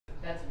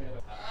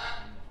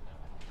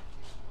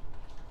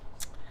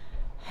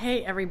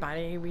Hey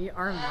everybody, we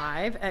are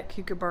live at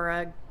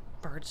Kookaburra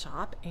Bird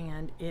Shop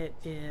and it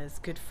is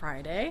Good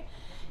Friday,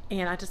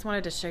 and I just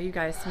wanted to show you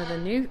guys some of the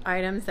new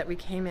items that we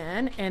came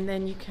in, and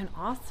then you can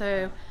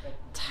also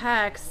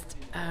text.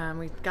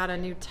 We've got a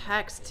new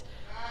text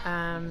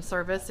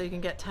service, so you can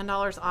get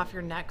 $10 off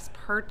your next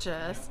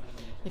purchase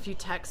if you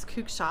text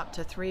Kook Shop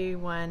to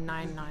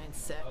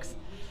 31996.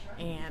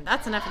 And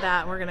that's enough of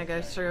that. We're going to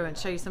go through and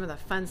show you some of the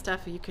fun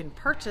stuff you can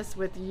purchase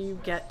with you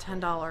get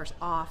 $10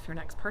 off your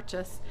next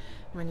purchase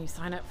when you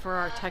sign up for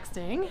our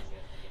texting.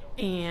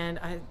 And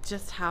I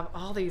just have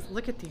all these,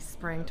 look at these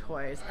spring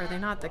toys. Are they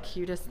not the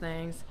cutest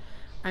things?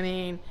 I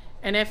mean,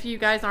 and if you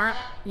guys aren't,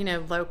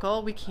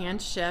 local, we can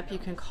ship. You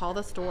can call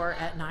the store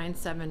at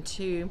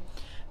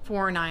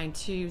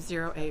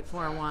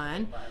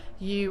 972-492-0841.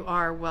 You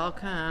are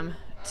welcome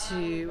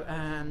to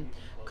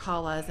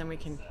call us and we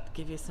can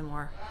give you some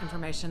more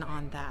information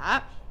on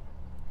that.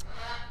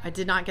 I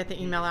did not get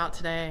the email out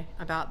today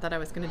about that I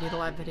was going to do the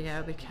live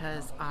video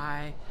because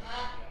I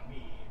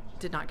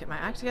did not get my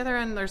act together,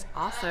 and there's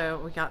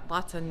also, we got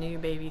lots of new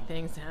baby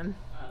things in,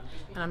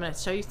 and I'm going to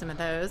show you some of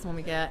those when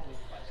we get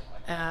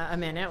a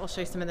minute. We'll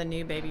show you some of the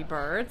new baby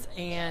birds,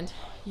 and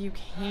you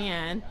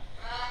can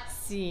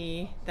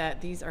see that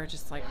these are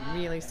just like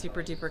really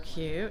super duper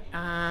cute.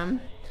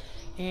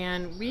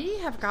 And we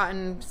have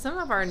gotten some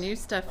of our new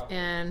stuff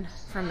in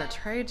from the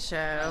trade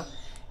show,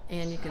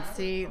 and you can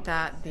see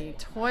that the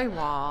toy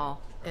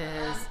wall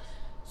is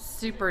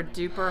super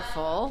duper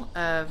full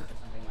of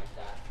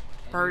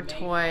bird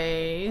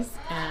toys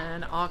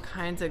and all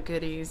kinds of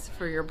goodies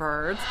for your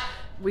birds.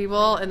 We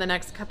will, in the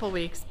next couple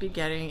weeks, be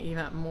getting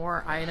even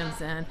more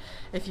items in.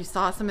 If you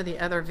saw some of the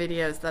other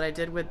videos that I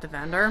did with the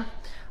vendor,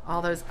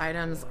 all those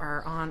items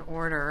are on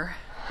order.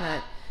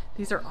 But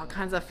these are all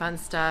kinds of fun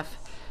stuff.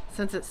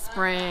 Since it's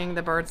spring,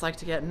 the birds like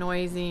to get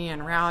noisy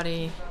and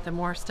rowdy. The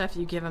more stuff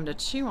you give them to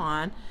chew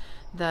on,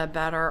 the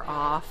better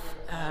off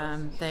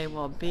they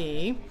will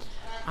be.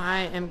 I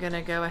am going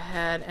to go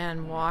ahead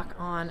and walk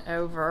on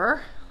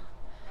over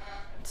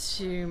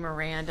to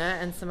Miranda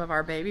and some of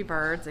our baby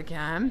birds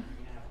again.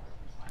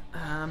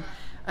 Oh,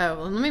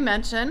 well, let me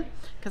mention,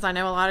 because I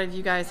know a lot of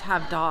you guys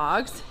have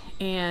dogs,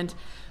 and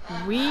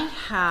we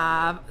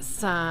have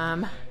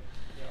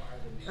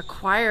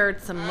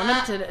acquired some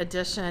limited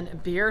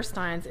edition beer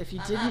steins. If you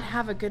didn't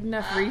have a good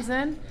enough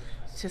reason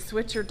to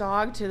switch your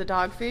dog to the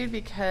dog food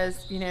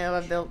because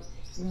of the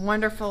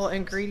wonderful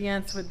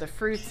ingredients with the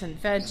fruits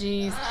and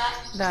veggies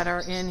that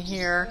are in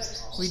here,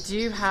 we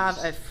do have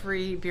a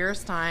free beer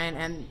stein,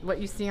 and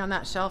what you see on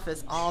that shelf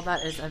is all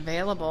that is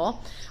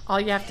available. All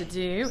you have to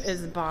do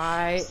is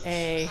buy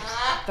a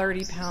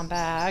 30-pound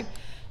bag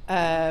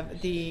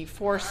of the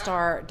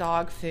 4-star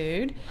dog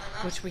food,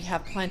 which we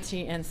have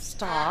plenty in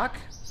stock,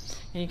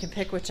 and you can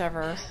pick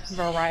whichever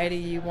variety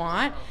you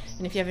want.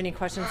 And if you have any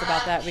questions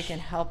about that, we can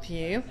help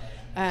you.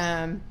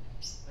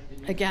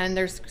 Again,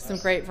 there's some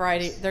great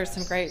variety. There's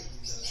some great,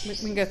 we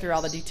can go through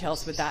all the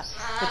details with that.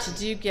 But you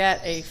do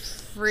get a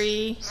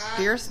free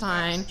beer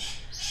stein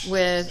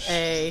with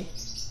a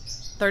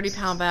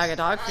 30-pound bag of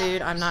dog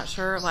food. I'm not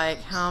sure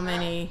how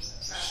many,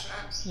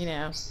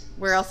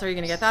 where else are you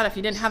going to get that? If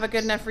you didn't have a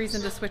good enough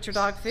reason to switch your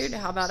dog food,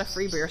 how about a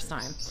free beer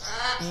stein?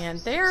 And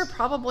they're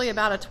probably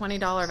about a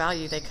 $20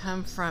 value. They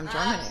come from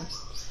Germany.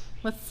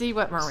 Let's see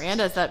what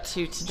Miranda's up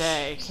to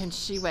today. Can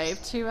she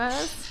wave to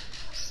us?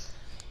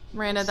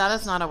 Miranda, that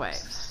is not a wave.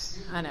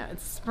 I know,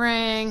 it's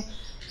spring.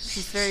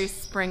 She's very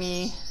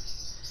springy,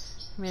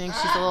 meaning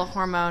she's a little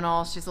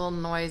hormonal. She's a little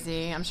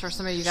noisy. I'm sure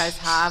some of you guys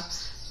have,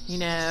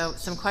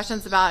 some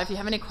questions about, if you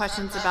have any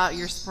questions about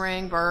your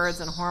spring birds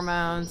and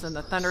hormones and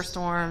the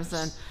thunderstorms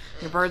and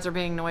your birds are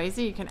being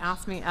noisy, you can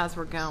ask me as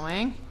we're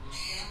going.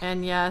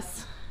 And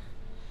yes,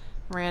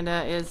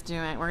 Miranda is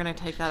doing, we're going to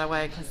take that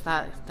away because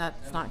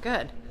that's not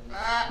good.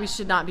 We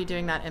should not be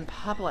doing that in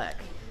public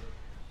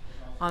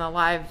on a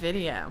live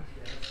video.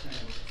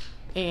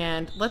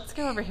 And let's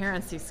go over here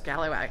and see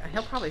Scallywag.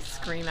 He'll probably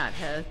scream at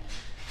his.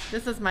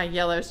 This is my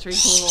yellow streak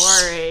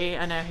glory.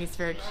 I know, he's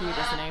very cute,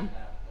 isn't he?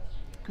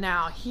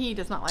 Now, he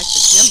does not like the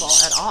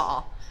gimbal at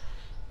all.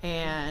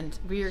 And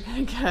we are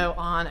going to go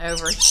on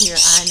over here.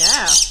 I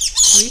know.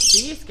 We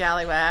see you,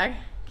 Scallywag.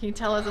 Can you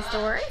tell us a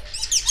story?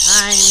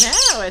 I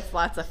know. It's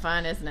lots of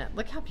fun, isn't it?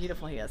 Look how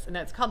beautiful he is. And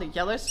it's called the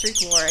Yellow Streak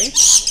Glory.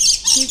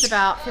 He's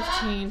about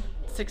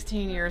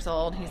 16 years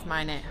old. He's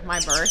my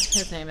bird.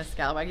 His name is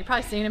Scallywag. You've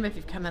probably seen him if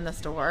you've come in the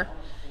store.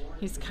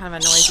 He's kind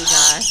of a noisy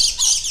guy.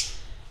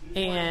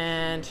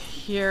 And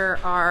here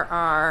are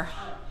our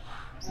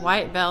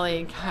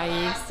white-bellied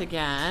cayuse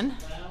again.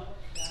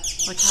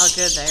 Look how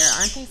good they are.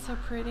 Aren't they so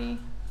pretty?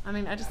 I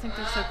mean, I just think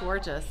they're so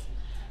gorgeous.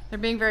 They're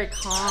being very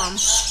calm.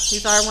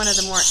 These are one of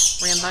the more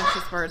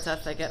rambunctious birds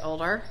as they get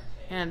older,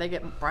 and they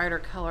get brighter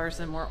colors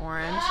and more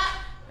orange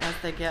as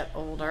they get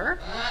older.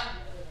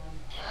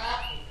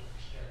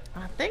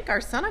 I think our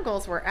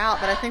Senegals were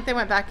out, but I think they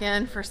went back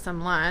in for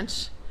some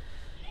lunch.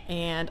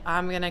 And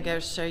I'm going to go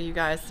show you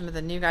guys some of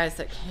the new guys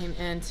that came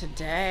in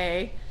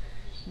today.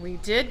 We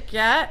did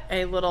get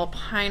a little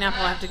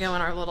pineapple. I have to go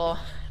in our little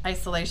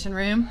isolation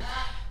room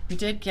We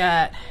did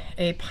get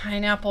a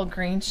pineapple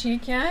green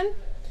cheek in,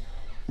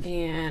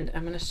 and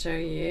I'm going to show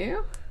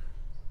you.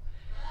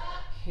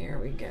 Here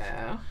we go.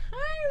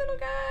 Hi, little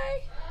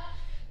guy.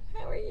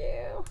 How are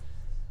you?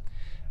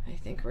 I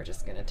think we're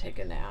just going to take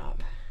a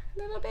nap.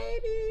 Little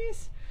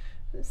babies.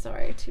 I'm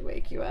sorry to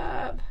wake you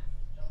up.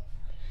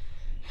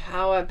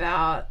 How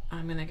about,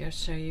 I'm going to go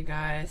show you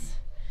guys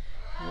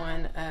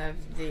one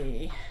of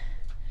the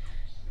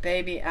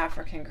baby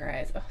African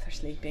greys. Oh, they're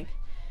sleeping.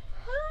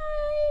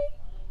 Hi.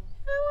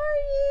 How are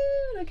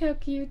you? Look how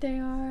cute they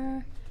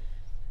are.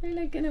 They're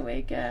not going to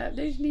wake up.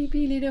 They're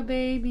sleepy little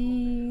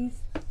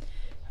babies.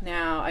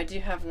 Now, I do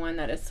have one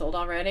that is sold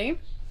already,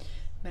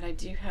 but I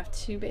do have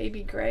 2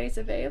 baby grays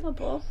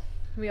available.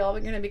 We all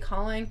are going to be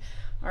calling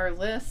our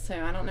list,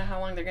 so I don't know how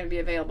long they're going to be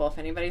available. If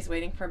anybody's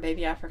waiting for a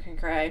baby African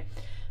gray,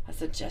 I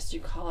suggest you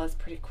call us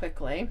pretty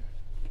quickly.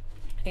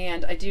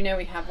 And I do know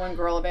we have 1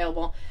 girl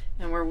available,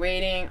 and we're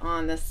waiting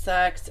on the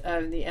sex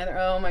of the other.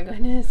 Oh my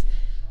goodness,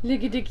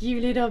 look at the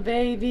cute little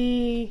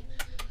baby.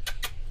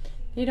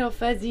 Little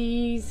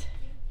fuzzies.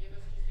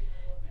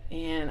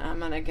 And I'm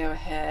going to go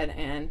ahead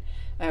and,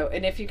 oh,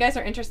 and if you guys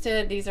are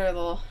interested, these are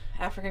little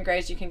African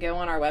greys. You can go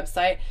on our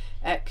website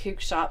at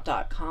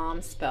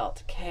kookshop.com,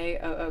 spelled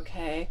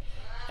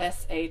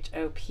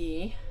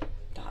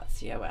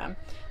KOOKSHOP.com.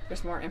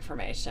 There's more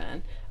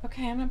information.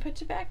 Okay, I'm going to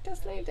put you back to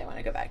sleep. They want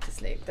to go back to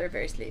sleep. They're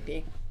very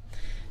sleepy.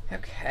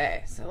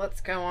 Okay, so let's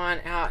go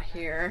on out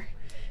here.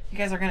 You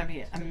guys are going to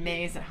be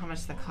amazed at how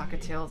much the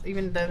cockatiels,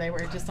 even though they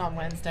were just on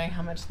Wednesday,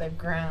 how much they've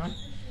grown.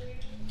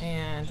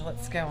 And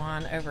let's go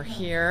on over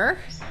here.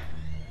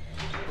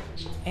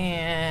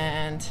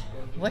 And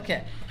look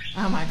at,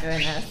 oh my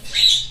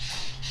goodness.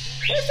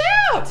 Who's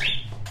out?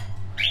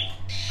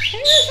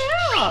 Who's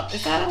out?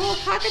 Is that a little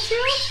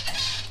cockatiel?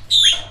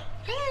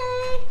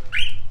 Hey.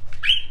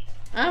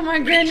 Oh my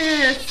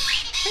goodness.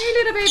 Hey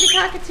little baby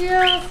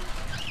cockatiels.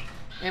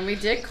 And we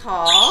did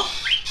call,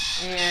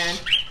 and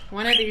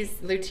one of these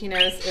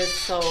Lutinos is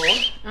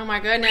sold. Oh my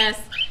goodness.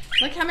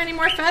 Look how many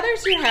more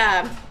feathers you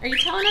have. Are you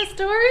telling us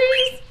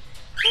stories?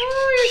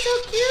 Oh, you're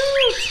so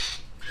cute.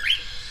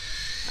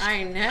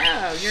 I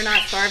know. You're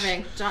not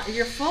starving. John,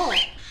 you're full.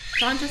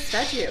 John just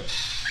fed you.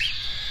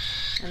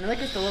 And look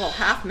at the little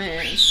half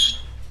moons.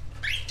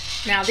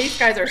 Now, these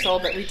guys are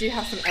sold, but we do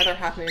have some other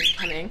half moons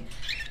coming.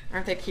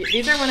 Aren't they cute?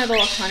 These are one of the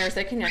little hunters.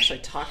 They can actually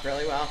talk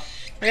really well.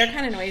 They are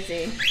kind of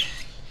noisy.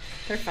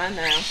 They're fun,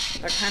 though.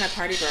 They're kind of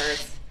party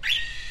birds.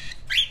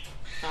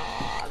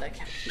 Aw, look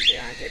how cute they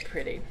are. Aren't they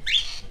pretty?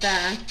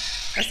 Then,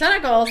 our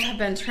Senegals have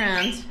been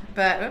trimmed,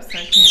 but, oops,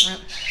 I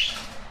can't.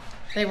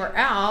 They were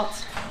out.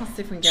 Let's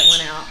see if we can get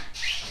one out.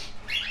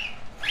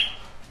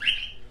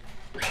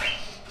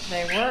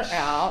 They were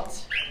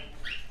out.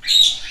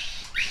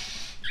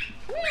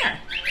 Come here.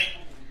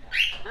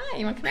 Hi,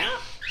 you want to come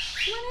out?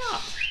 Come on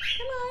out.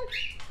 Come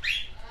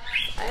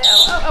on.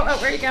 Oh,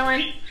 where are you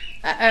going?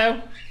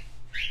 Uh-oh.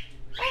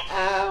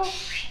 Uh-oh.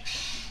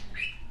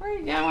 Where are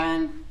you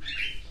going?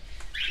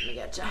 Let me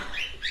get you.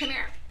 Come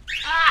here.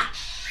 Ah!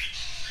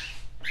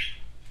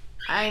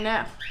 I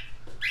know.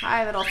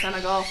 Hi, little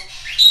Senegal.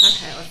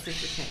 Okay, let's see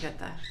if we can't get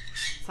that.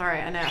 Sorry,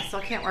 I know. I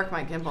still can't work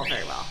my gimbal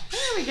very well.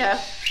 There we go.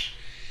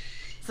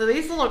 So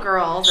these little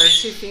girls are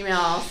 2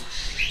 females.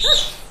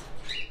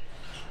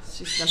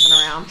 She's sniffing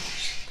around.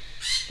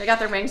 They got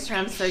their wings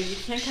trimmed, so you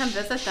can come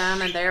visit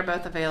them, and they are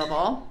both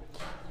available.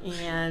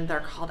 And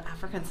they're called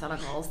African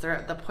Senegals.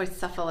 They're the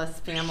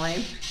Poicephalus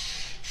family.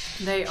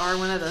 They are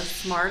one of the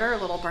smarter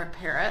little bird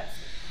parrots.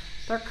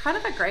 They're kind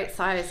of a great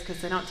size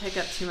because they don't take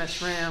up too much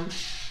room.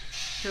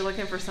 If you're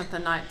looking for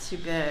something not too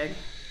big.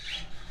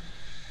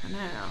 I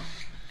know.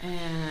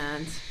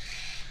 And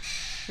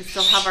we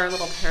still have our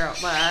little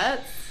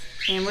parrotlets.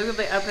 And we will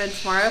be open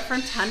tomorrow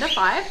from 10 to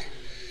 5.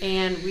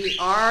 And we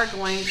are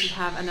going to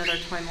have another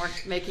toy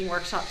making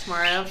workshop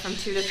tomorrow from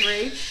 2 to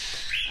 3.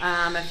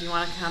 If you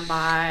want to come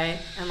by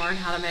and learn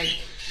how to make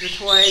your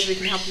toys, we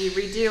can help you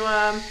redo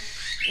them.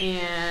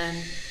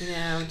 And, you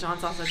know,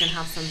 John's also going to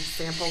have some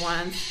sample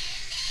ones.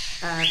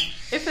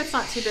 If it's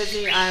not too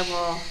busy, I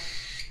will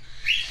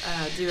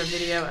do a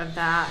video of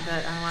that,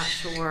 but I'm not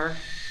sure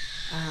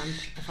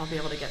if I'll be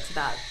able to get to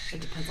that.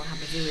 It depends on how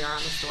busy we are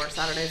on the store.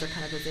 Saturdays are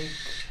kind of busy,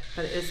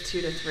 but it is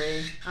 2 to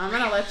 3. I'm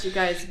going to let you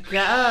guys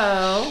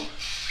go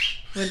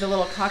with the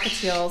little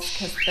cockatiels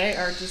because they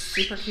are just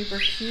super cute.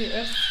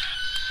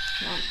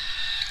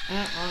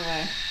 Wrong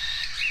way.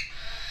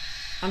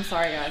 I'm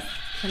sorry, guys.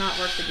 Cannot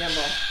work the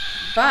gimbal.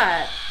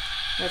 But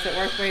was it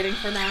worth waiting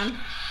for them?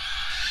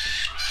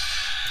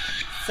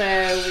 So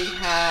we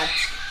have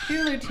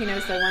 2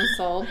 Lutinos, so 1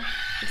 sold.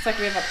 Looks like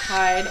we have a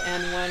pied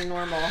and 1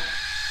 normal.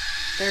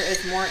 There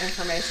is more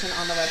information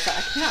on the website.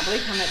 I cannot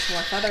believe how much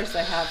more feathers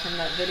they have from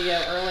that video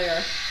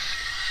earlier.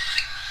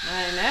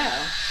 I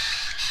know.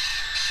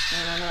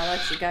 And I'm going to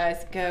let you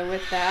guys go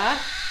with that.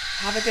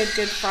 Have a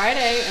good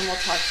Friday, and we'll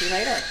talk to you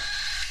later.